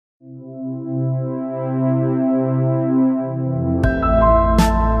Hi,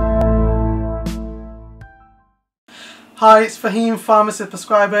 it's Fahim, pharmacist,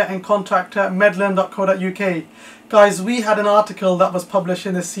 prescriber and contractor at MEDLRN.co.uk. Guys, we had an article that was published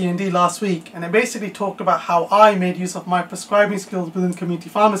in the C&D last week, and it basically talked about how I made use of my prescribing skills within community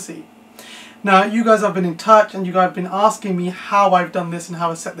pharmacy. Now, you guys have been in touch and you guys have been asking me how I've done this and how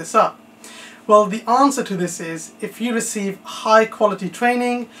I set this up. Well, the answer to this is, if you receive high quality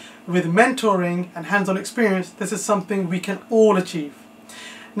training with mentoring and hands-on experience, this is something we can all achieve.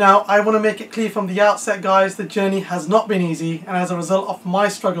 Now, I want to make it clear from the outset, guys, the journey has not been easy, and as a result of my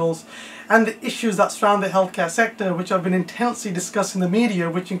struggles and the issues that surround the healthcare sector, which have been intensely discussed in the media,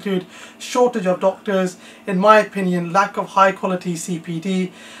 which include shortage of doctors, in my opinion, lack of high quality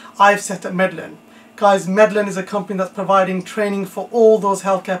CPD, I've set up MEDLRN. Guys, MEDLRN is a company that's providing training for all those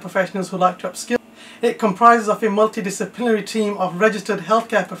healthcare professionals who like to upskill. It comprises of a multidisciplinary team of registered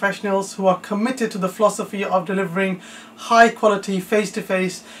healthcare professionals who are committed to the philosophy of delivering high quality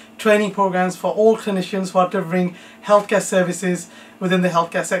face-to-face training programs for all clinicians who are delivering healthcare services within the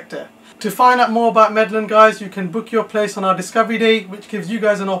healthcare sector. To find out more about MEDLRN, guys, you can book your place on our Discovery Day, which gives you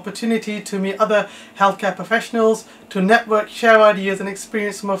guys an opportunity to meet other healthcare professionals, to network, share ideas and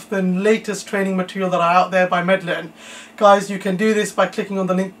experience some of the latest training material that are out there by MEDLRN. Guys, you can do this by clicking on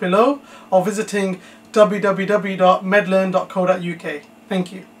the link below or visiting www.medlrn.co.uk.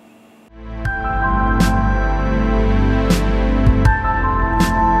 Thank you.